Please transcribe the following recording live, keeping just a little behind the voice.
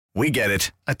We get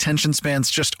it. Attention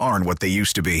spans just aren't what they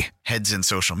used to be. Heads in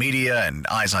social media and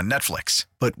eyes on Netflix.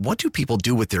 But what do people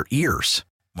do with their ears?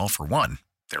 Well, for one,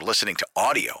 they're listening to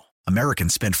audio.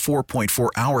 Americans spend 4.4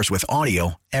 hours with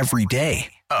audio every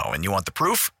day. Oh, and you want the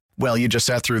proof? Well, you just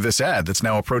sat through this ad that's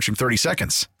now approaching 30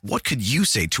 seconds. What could you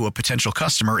say to a potential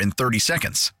customer in 30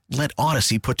 seconds? Let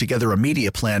Odyssey put together a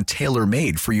media plan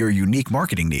tailor-made for your unique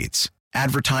marketing needs.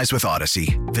 Advertise with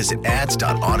Odyssey. Visit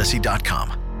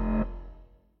ads.odyssey.com.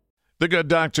 The good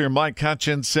Dr. Mike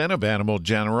Hutchinson of Animal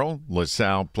General,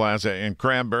 LaSalle Plaza in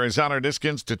Cranberry is on our Disc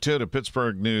Institute of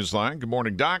Pittsburgh Newsline. Good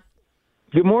morning, Doc.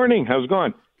 Good morning. How's it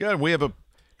going? Good. We have a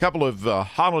couple of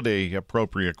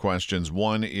holiday-appropriate questions.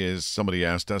 One is somebody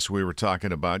asked us, we were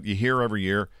talking about, you hear every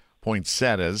year,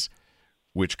 poinsettias,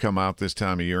 which come out this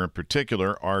time of year in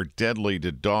particular, are deadly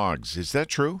to dogs. Is that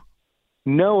true?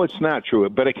 No, it's not true,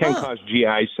 but it can cause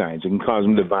GI signs. It can cause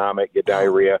them to vomit, get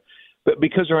diarrhea. But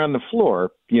because they're on the floor,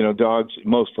 dogs,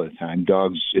 most of the time,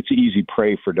 it's easy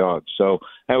prey for dogs. So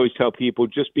I always tell people,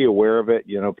 just be aware of it.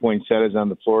 Poinsettias on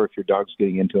the floor, if your dog's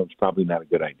getting into them, it's probably not a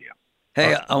good idea.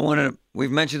 Hey,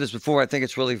 we've mentioned this before. I think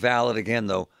it's really valid again,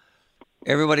 though.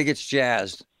 Everybody gets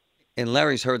jazzed, and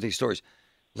Larry's heard these stories.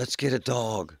 Let's get a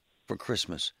dog for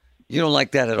Christmas. You don't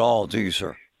like that at all, do you,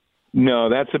 sir? No,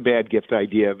 that's a bad gift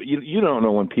idea. You don't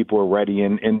know when people are ready,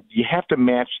 and you have to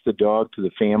match the dog to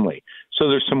the family. So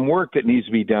there's some work that needs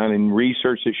to be done and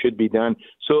research that should be done.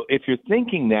 So if you're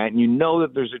thinking that and you know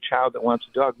that there's a child that wants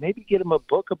a dog, maybe get them a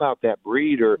book about that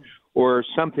breed or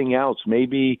something else.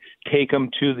 Maybe take them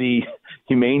to the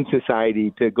Humane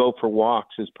Society to go for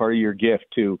walks as part of your gift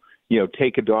to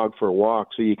take a dog for a walk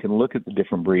so you can look at the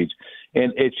different breeds.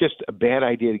 And it's just a bad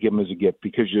idea to give them as a gift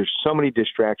because there's so many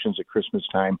distractions at Christmas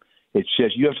time. It's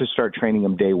just you have to start training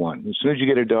them day one. As soon as you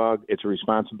get a dog, it's a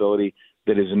responsibility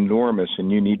that is enormous,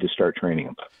 and you need to start training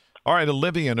them. All right,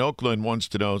 Olivia in Oakland wants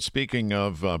to know, speaking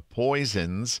of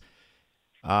poisons,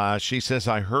 she says,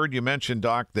 I heard you mention,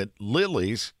 Doc, that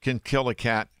lilies can kill a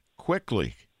cat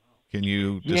quickly. Can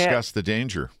you discuss the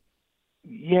danger?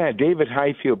 Yeah, David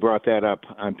Highfield brought that up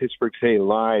on Pittsburgh Today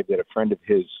Live, that a friend of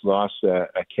his lost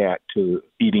a cat to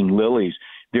eating lilies.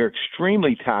 They're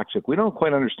extremely toxic. We don't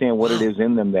quite understand what it is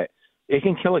in them that it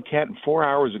can kill a cat in 4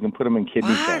 hours. It can put them in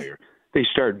kidney failure. They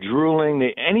start drooling.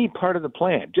 Any part of the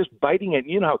plant, just biting it.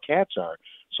 You know how cats are.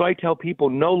 So I tell people,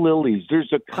 no lilies.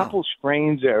 There's a couple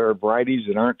strains or varieties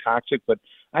that aren't toxic, but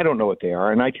I don't know what they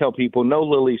are. And I tell people, no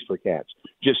lilies for cats.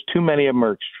 Just too many of them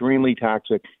are extremely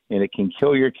toxic, and it can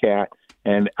kill your cat.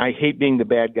 And I hate being the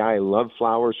bad guy. I love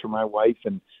flowers for my wife,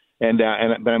 but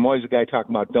I'm always the guy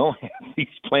talking about don't have these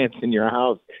plants in your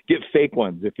house. Get fake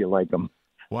ones if you like them.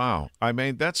 Wow. I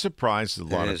mean, that surprised a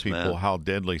lot of people, how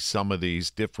deadly some of these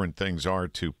different things are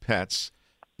to pets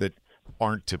that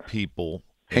aren't to people.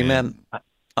 Hey, man,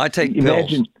 I take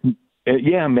pills.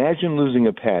 Imagine losing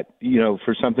a pet,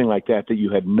 for something like that you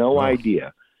had no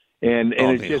idea. And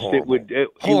it's just horrible.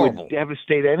 It would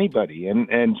devastate anybody.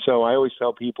 And so I always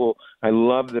tell people I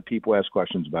love that people ask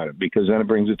questions about it because then it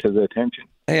brings it to the attention.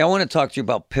 Hey, I want to talk to you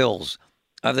about pills.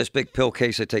 I have this big pill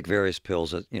case. I take various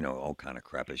pills, all kind of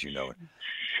crap, as you know it.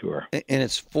 Sure. And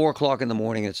it's 4 o'clock in the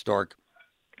morning. It's dark.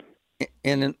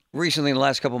 And then recently, in the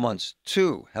last couple of months,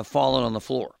 2 have fallen on the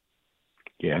floor.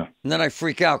 Yeah. And then I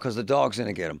freak out because the dog's going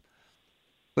to get them.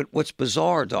 But what's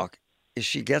bizarre, Doc, is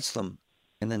she gets them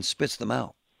and then spits them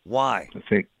out. Why?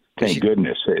 Thank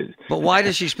goodness. But why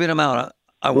does she spit them out?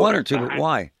 I want her to, but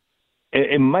why?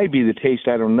 It might be the taste,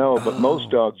 I don't know, but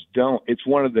most dogs don't. It's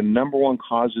one of the number one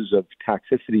causes of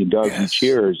toxicity in dogs each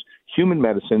year is human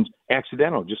medicines,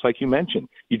 accidental, just like you mentioned.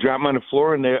 You drop them on the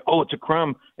floor and it's a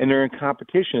crumb, and they're in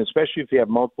competition, especially if you have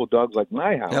multiple dogs like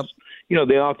my house. Yep.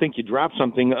 They all think you dropped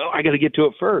something. Oh, I got to get to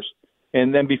it first.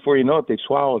 And then before you know it, they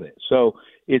swallowed it. So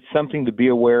it's something to be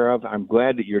aware of. I'm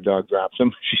glad that your dog drops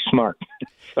them. She's smart.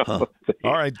 All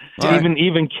right.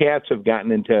 Even cats have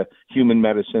gotten into human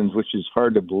medicines, which is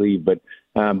hard to believe, but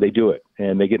they do it.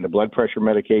 And they get into blood pressure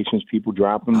medications. People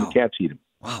drop them. The cats eat them.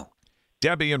 Wow.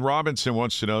 Debbie in Robinson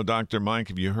wants to know, Dr. Mike,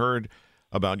 have you heard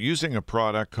about using a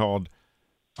product called,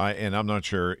 and I'm not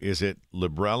sure, is it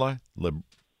Librela?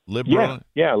 Librela?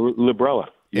 Yeah, Librela.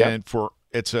 Yeah. And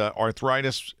it's a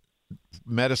arthritis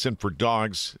medicine for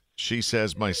dogs. She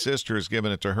says, my sister has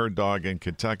given it to her dog in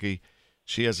Kentucky.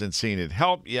 She hasn't seen it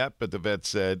help yet, but the vet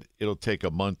said it'll take a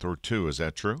month or 2. Is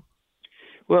that true?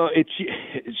 Well,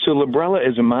 so Librela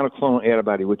is a monoclonal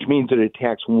antibody, which means that it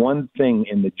attacks one thing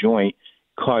in the joint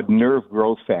called nerve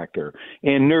growth factor.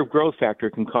 And nerve growth factor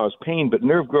can cause pain, but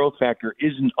nerve growth factor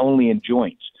isn't only in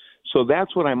joints. So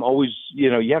that's what I'm always,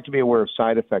 you have to be aware of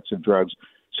side effects of drugs.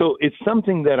 So it's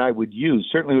something that I would use.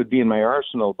 Certainly would be in my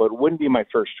arsenal, but it wouldn't be my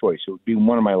first choice. It would be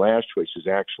one of my last choices,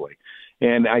 actually.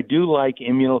 And I do like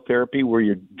immunotherapy where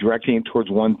you're directing it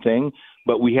towards one thing,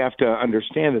 but we have to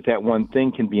understand that that one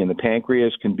thing can be in the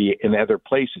pancreas, can be in other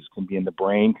places, can be in the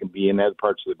brain, can be in other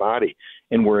parts of the body.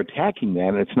 And we're attacking that,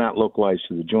 and it's not localized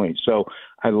to the joint. So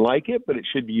I like it, but it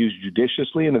should be used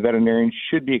judiciously, and the veterinarian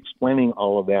should be explaining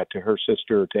all of that to her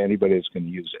sister or to anybody that's going to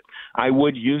use it. I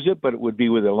would use it, but it would be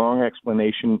with a long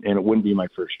explanation, and it wouldn't be my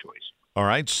first choice. All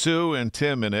right, Sue and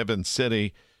Tim in Evans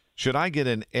City. Should I get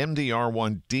an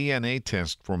MDR1 DNA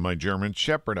test for my German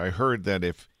Shepherd? I heard that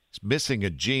if he's missing a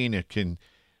gene, it can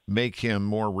make him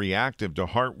more reactive to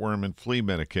heartworm and flea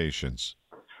medications.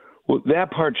 Well,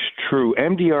 that part's true.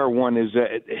 MDR1 is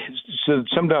so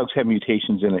some dogs have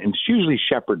mutations in it, and it's usually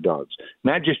shepherd dogs,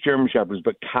 not just German shepherds,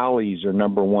 but collies are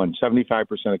number one. 75%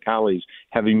 of collies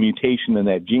have a mutation in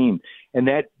that gene, and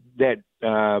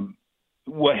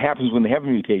what happens when they have a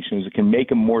mutation is it can make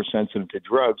them more sensitive to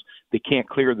drugs. They can't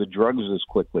clear the drugs as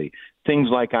quickly. Things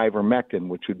like ivermectin,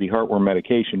 which would be heartworm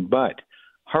medication, but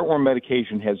heartworm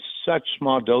medication has such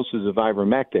small doses of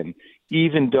ivermectin,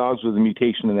 even dogs with a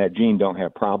mutation in that gene don't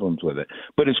have problems with it.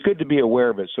 But it's good to be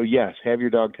aware of it. So, yes, have your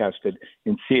dog tested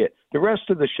and see it. The rest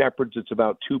of the shepherds, it's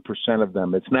about 2% of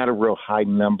them. It's not a real high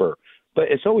number. But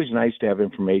it's always nice to have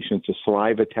information. It's a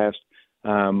saliva test.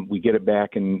 We get it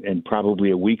back in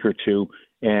probably a week or two,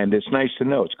 and it's nice to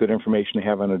know. It's good information to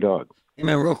have on a dog. Hey,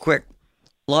 man, real quick,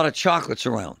 a lot of chocolates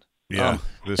around. Yeah,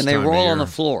 and they roll on the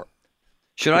floor.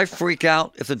 Should I freak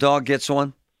out if the dog gets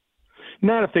one?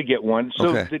 Not if they get one.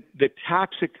 So okay. the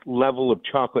toxic level of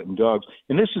chocolate in dogs,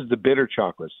 and this is the bitter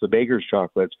chocolates, the Baker's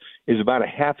chocolates, is about a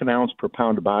half an ounce per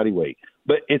pound of body weight.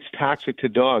 But it's toxic to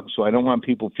dogs, so I don't want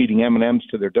people feeding M&Ms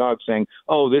to their dogs saying,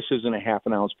 oh, this isn't a half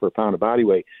an ounce per pound of body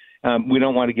weight. We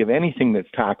don't want to give anything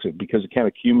that's toxic because it can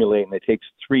accumulate, and it takes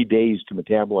 3 days to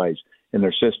metabolize in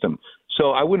their system.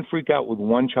 So I wouldn't freak out with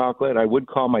one chocolate. I would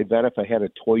call my vet if I had a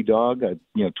toy dog,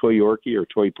 toy Yorkie or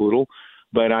toy poodle,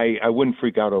 but I wouldn't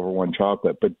freak out over one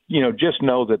chocolate. But, just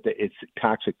know that it's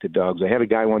toxic to dogs. I had a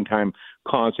guy one time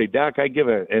call and say, Doc, I give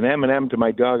an M&M to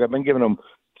my dog. I've been giving him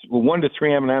 1 to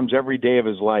 3 M&Ms every day of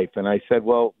his life. And I said,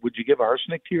 well, would you give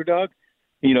arsenic to your dog?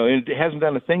 It hasn't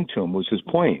done a thing to him, was his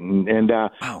point. And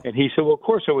he said, well, of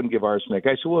course I wouldn't give arsenic.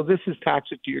 I said, well, this is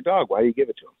toxic to your dog. Why do you give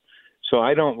it to him? So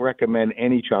I don't recommend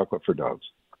any chocolate for dogs.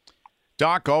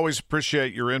 Doc, always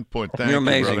appreciate your input. Thank you, You're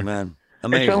amazing, brother. Man.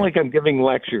 Amazing. I sound like I'm giving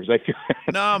lectures. I feel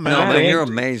no, man, you're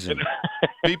amazing.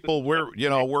 People,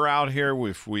 we're out here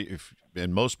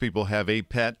and most people have a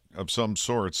pet of some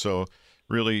sort. So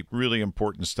really, really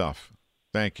important stuff.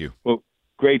 Thank you. Well,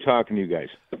 great talking to you guys.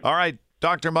 All right.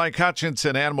 Dr. Mike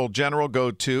Hutchinson, Animal General.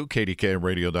 Go to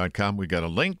kdkradio.com. We got a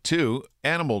link to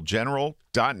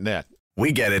animalgeneral.net.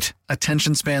 We get it.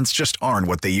 Attention spans just aren't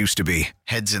what they used to be.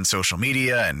 Heads in social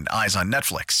media and eyes on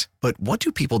Netflix. But what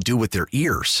do people do with their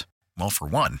ears? Well, for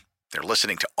one, they're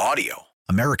listening to audio.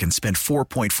 Americans spend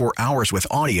 4.4 hours with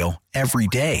audio every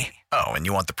day. Oh, and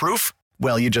you want the proof?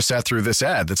 Well, you just sat through this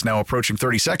ad that's now approaching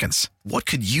 30 seconds. What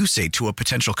could you say to a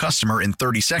potential customer in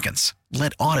 30 seconds?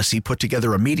 Let Odyssey put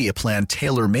together a media plan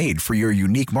tailor-made for your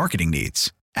unique marketing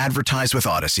needs. Advertise with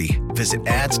Odyssey. Visit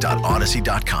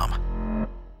ads.odyssey.com.